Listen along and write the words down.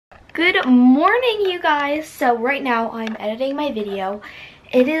Good morning, you guys. So right now I'm editing my video.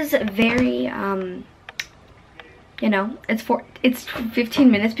 It is very you know, it's 15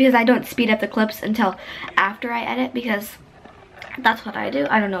 minutes because I don't speed up the clips until after I edit, because that's what I do.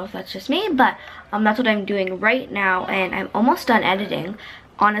 I don't know if that's just me, but that's what I'm doing right now, and I'm almost done editing.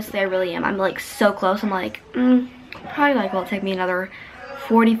 Honestly, I really am. I'm like so close. I'm like probably like will take me another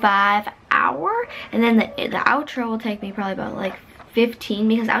 45 hours, and then the outro will take me probably about like 15,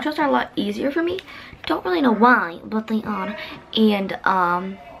 because outros are a lot easier for me. Don't really know why, but they are. And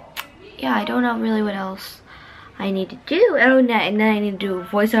yeah, I don't know really what else I need to do. Oh, and then I need to do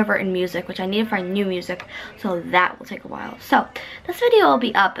voiceover and music, which I need to find new music, so that will take a while. So this video will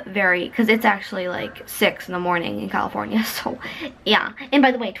be up because it's actually like 6 in the morning in California. So yeah, and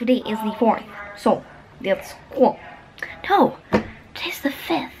by the way, today is the 4th, so that's cool. No, today's the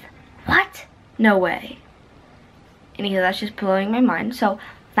 5th. What? No way. And that's just blowing my mind. So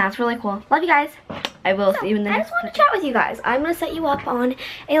that's really cool. Love you guys. I will see you in the next one. I just want to chat with you guys. I'm gonna set you up on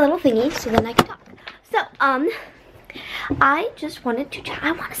a little thingy so then I can talk. So I just wanted to chat.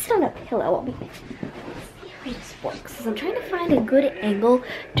 I want to sit on a pillow. Let's see how this works, because I'm trying to find a good angle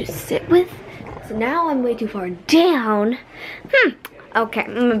to sit with. So now I'm way too far down. Okay,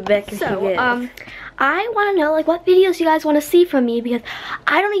 I'm a bit confused. So I want to know like what videos you guys want to see from me, because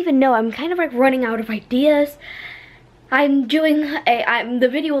I don't even know. I'm kind of like running out of ideas. I'm doing the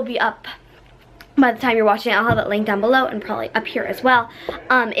video will be up by the time you're watching it. I'll have it linked down below and probably up here as well.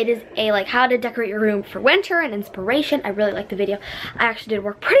 It is a like how to decorate your room for winter and inspiration. I really like the video. I actually did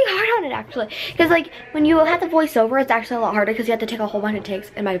work pretty hard on it actually, because like when you have the voiceover, it's actually a lot harder because you have to take a whole bunch of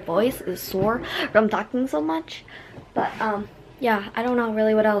takes, and my voice is sore from talking so much. But yeah, I don't know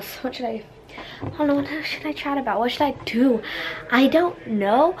really what else. What should I don't know, what should I chat about? What should I do? I don't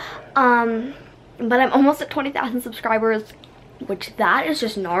know. But I'm almost at 20,000 subscribers, which that is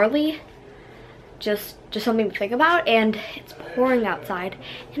just gnarly. Just something to think about, and it's pouring outside,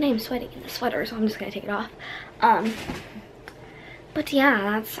 and I'm sweating in the sweater, so I'm just gonna take it off. But yeah,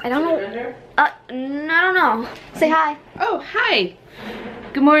 that's, I don't know. I don't know. Say hi. Oh, hi.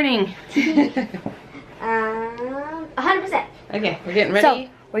 Good morning. 100%. Okay, we're getting ready. So,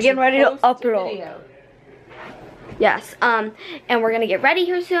 we're getting ready to upload. Yes, and we're gonna get ready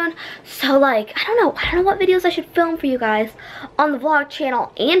here soon. So like, I don't know what videos I should film for you guys on the vlog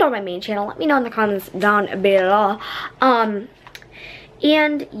channel and on my main channel. Let me know in the comments down below.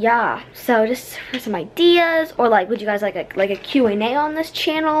 And yeah, so just for some ideas, or like, would you guys like a Q&A on this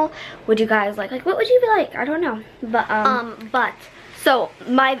channel? Would you guys like what would you be like? I don't know. But so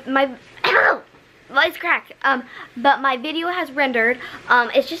my voice crack. But my video has rendered.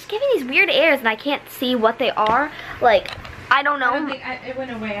 It's just giving these weird errors, and I can't see what they are. Like, I don't know. It went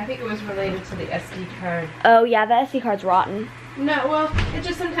away. I think it was related to the SD card. Oh yeah, the SD card's rotten. No, well, it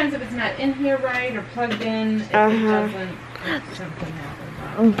just sometimes if it's not in here right or plugged in, it doesn't. Something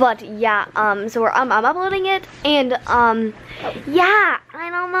happens. But yeah, so I'm uploading it, and yeah, I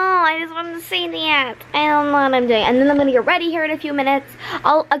don't know. I just wanted to say that. I don't know what I'm doing, and then I'm gonna get ready here in a few minutes.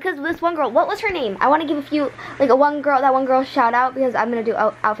 Because this one girl, what was her name? I want to give a few, like that one girl shout out, because I'm gonna do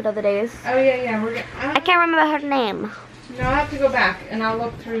outfit of the days. Oh yeah, I can't remember her name. No, I'll have to go back and I'll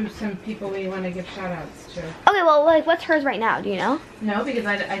look through some people we want to give shout outs to. Okay, well, like, what's hers right now? Do you know? No, because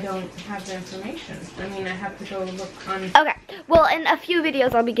I don't have the information. I mean, I have to go look on. Okay, well, in a few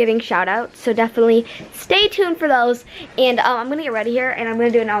videos I'll be giving shout outs, so definitely stay tuned for those. And I'm gonna get ready here, and I'm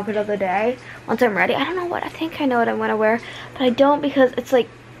gonna do an outfit of the day once I'm ready. I don't know what, I think I know what I'm gonna wear, but I don't, because it's like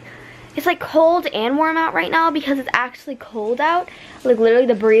cold and warm out right now, because it's actually cold out. Like literally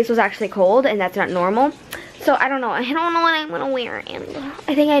the breeze was actually cold, and that's not normal. So I don't know. I don't know what I'm gonna wear, and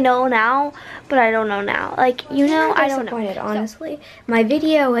I think I know now, but I don't know now. Like, you know, I don't know. Honestly, my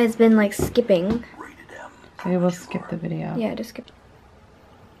video has been like skipping. We will skip the video. Yeah, just skip.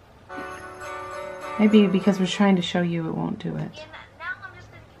 Maybe because we're trying to show you, it won't do it.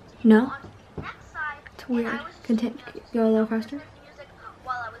 No. It's weird. Go a little faster.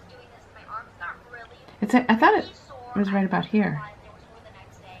 I thought it was right about here.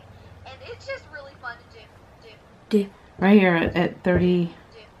 Right here at 30,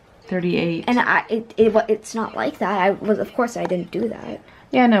 38. And it's not like that. Of course I didn't do that.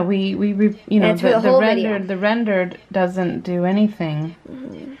 Yeah, no, you know, the rendered doesn't do anything.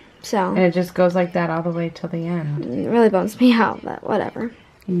 So. And it just goes like that all the way till the end. It really bums me out, but whatever.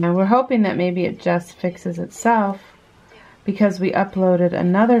 You know, we're hoping that maybe it just fixes itself, because we uploaded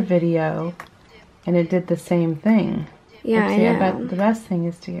another video and it did the same thing. Yeah, I know. But the best thing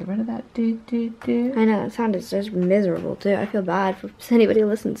is to get rid of that do. I know, it sounded just miserable too. I feel bad for anybody who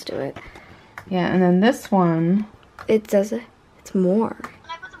listens to it. Yeah, and then this one. It says it's more.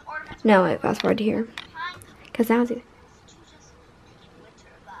 No, wait, fast forward to here. Because now it's...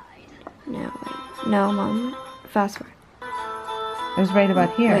 No, wait. No, Mom. Fast forward. It was right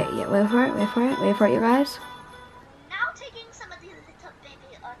about here. Wait, yeah, wait for it, wait for it, wait for it, you guys. Now taking some of the little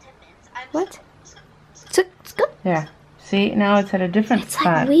baby Tiffins. What? It's good. Yeah. See, now it's at a different It's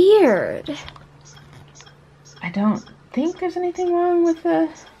spot. like weird. I don't think there's anything wrong with the...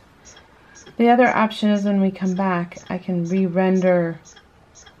 The other option is when we come back, I can re-render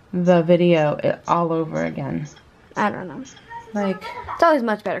the video all over again. I don't know. Like... It's always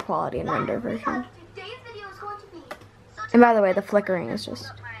much better quality in render version. And by the way, the flickering is just...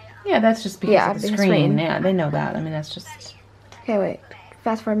 Yeah, that's just because of the because screen. Yeah, they know that. I mean, that's just... Okay, wait.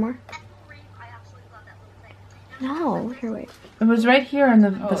 Fast forward more. No, here, wait. It was right here on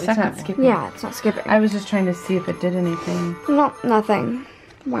the second skipping. Yeah, it's not skipping. I was just trying to see if it did anything. No, nothing.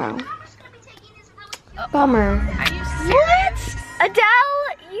 Wow. Bummer. What? Adele,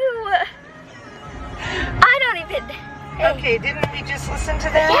 you... I don't even... Okay, didn't we just listen to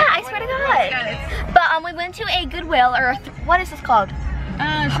that? Yeah, I swear to God. But we went to a Goodwill, or what is this called?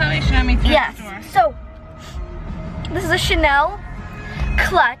 Show me through Yes. So, this is a Chanel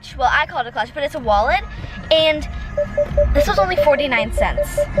clutch. Well, I call it a clutch, but it's a wallet. And this was only 49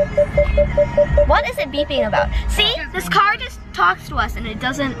 cents. What is it beeping about? See, this car just talks to us and it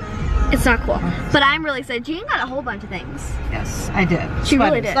doesn't, it's not cool. But I'm really excited. Jean got a whole bunch of things. Yes, I did. She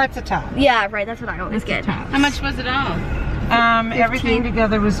really did. Lots of top. Yeah, right, that's what I always get. How much was it all? Everything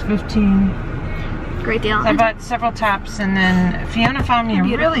together was 15. Great deal. I bought several tops, and then Fiona found me a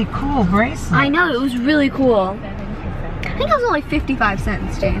really cool bracelet. I know, it was really cool. I think it was only 55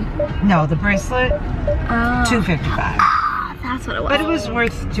 cents, Jane. No, the bracelet, $2.55. That's what it was. But it was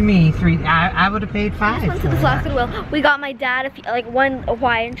worth to me $3. I would have paid $5. Went to the Slack Goodwill. We got my dad a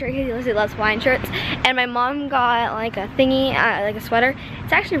Hawaiian shirt. He loves Hawaiian shirts. And my mom got like a thingy, like a sweater.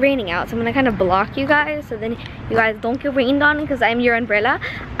 It's actually raining out, so I'm gonna kind of block you guys so then you guys don't get rained on because I'm your umbrella.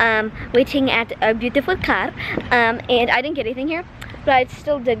 Waiting at a beautiful car. And I didn't get anything here, but I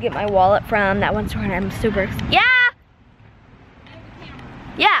still did get my wallet from that one store, and I'm super excited. Yeah.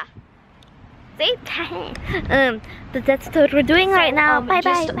 Yeah. See? But that's what we're doing right now. Bye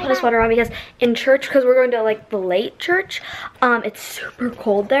bye. Just put a sweater on because in church, because we're going to like the late church, it's super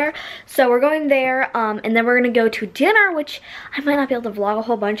cold there. So we're going there, and then we're gonna go to dinner, which I might not be able to vlog a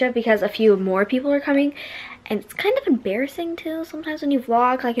whole bunch of because a few more people are coming. And it's kind of embarrassing too sometimes when you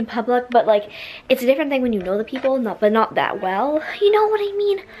vlog like in public, but like it's a different thing when you know the people, but not that well. You know what I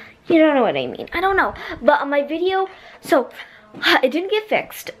mean? You don't know what I mean. I don't know. But on my video, so it didn't get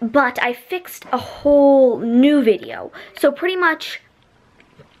fixed, but I fixed a whole new video. So pretty much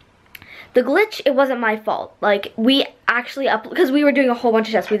the glitch, it wasn't my fault. Like we actually because we were doing a whole bunch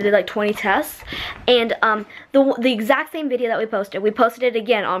of tests. We did like 20 tests, and the exact same video that we posted it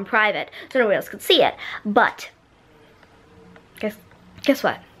again on private so nobody else could see it. But guess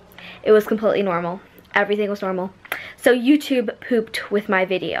what? It was completely normal. Everything was normal. So YouTube pooped with my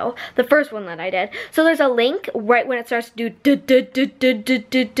video, the first one that I did. So there's a link right when it starts to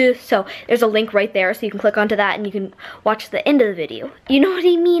do. So there's a link right there, so you can click onto that and you can watch the end of the video. You know what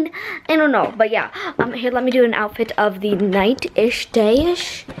I mean? I don't know, but yeah. Here, let me do an outfit of the night-ish,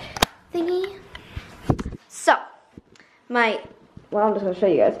 day-ish thingy. So I'm just gonna show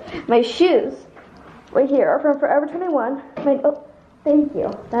you guys. My shoes right here are from Forever 21. Oh, thank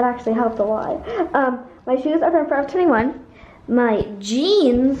you. That actually helped a lot. My shoes are from Forever 21. My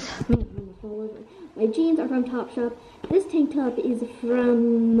jeans are from Topshop. This tank top is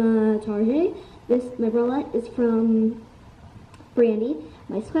from Target. My bralette is from Brandy.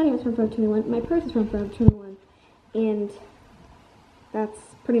 My sweater is from Forever 21. My purse is from Forever 21. And that's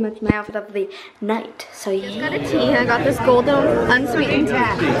pretty much my outfit of the night. So yeah. Just got a tea. I got this golden unsweetened.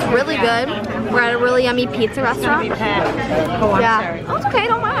 It's really good. We're at a really yummy pizza restaurant. Yeah. Oh, it's okay.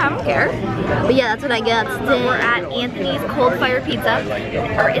 Don't mind. I don't care. But yeah, that's what I get. We're at Anthony's Cold Fire Pizza.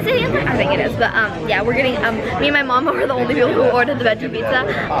 Or is it Anthony? I think it is. But yeah, we're getting me and my mom were the only people who ordered the veggie pizza.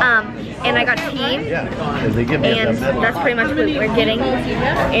 And I got tea. And that's pretty much what we're getting.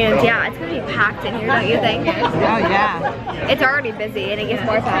 And yeah, it's gonna be packed in here, don't you think? Oh yeah. It's already busy and it gets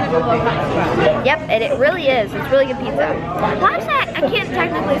more packed. Yep, and it really is. It's really good pizza. Well, actually, I can't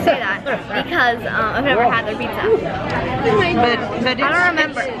technically say that because I've never had their pizza. But I don't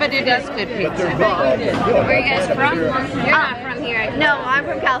remember. But it is good pizza. Where are you guys from? You're not from here. No, I'm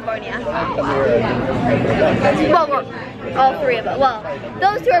from California. Well, we're all three of us. Well,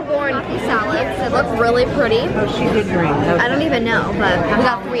 those two are born salads. They look really pretty. I don't even know, but we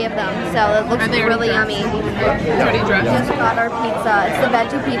got 3 of them, so it looks really yummy. Just got our pizza. It's the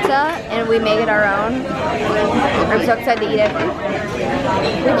veggie pizza, and we make it our own. I'm so excited to eat it. We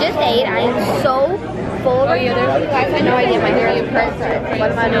just ate. I am so full. Oh yeah, there's you guys have no idea. My hair is perfect.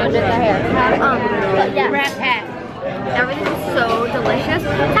 What am I doing with the hair? But yeah. Rat hat. Everything is so delicious.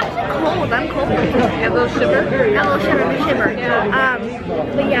 It's actually cold. I'm cold. A little shiver. A little shimmer.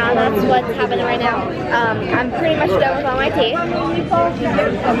 But yeah, that's what's happening right now. I'm pretty much done with all my tea.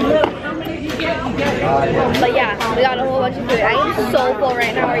 But yeah, we got a whole bunch of food. I am so full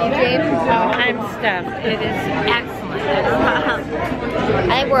right now. Are you, James? Oh, I'm stuffed. It is excellent.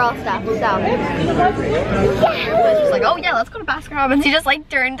 I think we're all stuffed, so. Yeah, I was just like, oh yeah, let's go to Baskin Robbins. He just like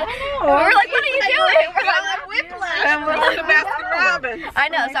turned. We're like, what are you doing? We're like, whiplash. I'm going to Baskin Robbins. I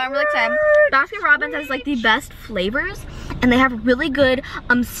know, so I'm really excited. Baskin Robbins has like the best flavors, and they have really good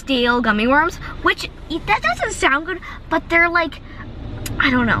stale gummy worms, which that doesn't sound good, but they're like, I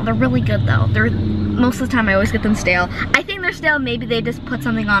don't know, they're really good though. They're most of the time I always get them stale. I think they're stale. Maybe they just put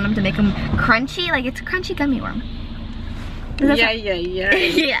something on them to make them crunchy. Like it's a crunchy gummy worm. Yeah. Yeah.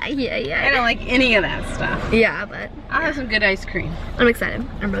 I don't like any of that stuff. Yeah, but I'll have some good ice cream. I'm excited.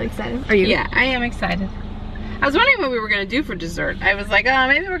 I'm really excited. Are you? Yeah, I am excited. I was wondering what we were gonna do for dessert. I was like, oh,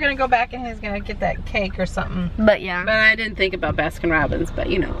 maybe we're gonna go back and he's gonna get that cake or something. But yeah. But I didn't think about Baskin Robbins. But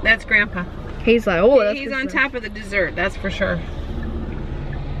you know, that's Grandpa. He's like, oh, that's he's on top of the dessert. That's for sure.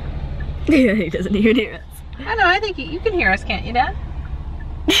 He doesn't even hear us. I know. I think you can hear us, can't you, Dad?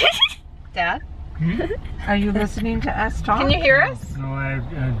 Dad? Are you listening to us talk? Can you hear us? No, I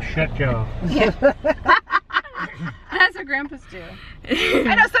shut you off. That's what grandpas do.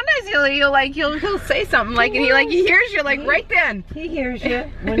 I know sometimes he'll say something like, and he hears you like right then. He hears you.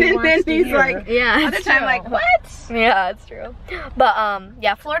 And then he's like, yeah, other time like, what? Yeah, it's true. But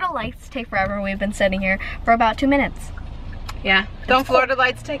yeah, Florida lights take forever. We've been sitting here for about 2 minutes. Yeah. Don't Florida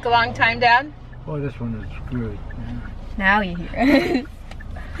lights take a long time, Dad? Boy, this one is good. Now you hear it.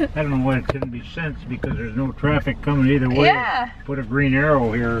 I don't know why it couldn't be sensed because there's no traffic coming either way. Yeah. Put a green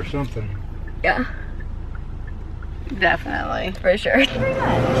arrow here or something. Yeah. Definitely. For sure. You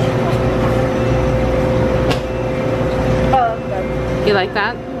like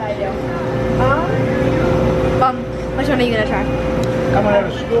that? I do. Which one are you gonna try? I'm gonna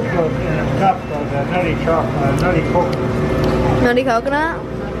have a scoop of in a cup of that nutty chocolate, nutty coconut. Nutty coconut?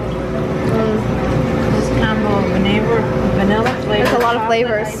 This caramel vanilla flavor. There's a lot of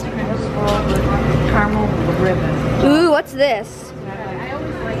flavors. Caramel ribbon. Ooh, what's this? I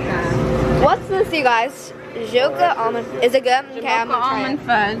always like that. What's this, you guys? Jamocha almond. Is it good? Okay, I'm Jamocha gonna try almond it.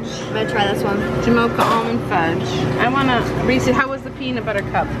 fudge. I'm gonna try this one. Jamocha almond fudge. I wanna, Reese, how was the peanut butter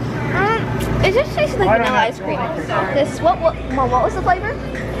cup? It just tastes like vanilla ice cream. This, what was the flavor?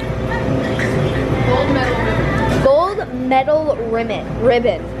 Gold medal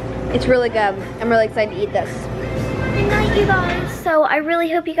ribbon. It's really good. I'm really excited to eat this. Good night, you guys. So I really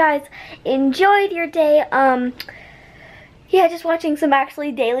hope you guys enjoyed your day. Yeah, just watching some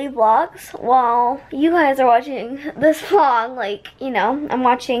actually daily vlogs while you guys are watching this vlog. Like, you know, I'm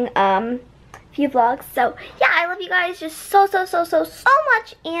watching few vlogs. So yeah, I love you guys just so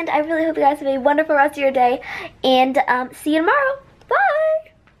much, and I really hope you guys have a wonderful rest of your day, and see you tomorrow. Bye.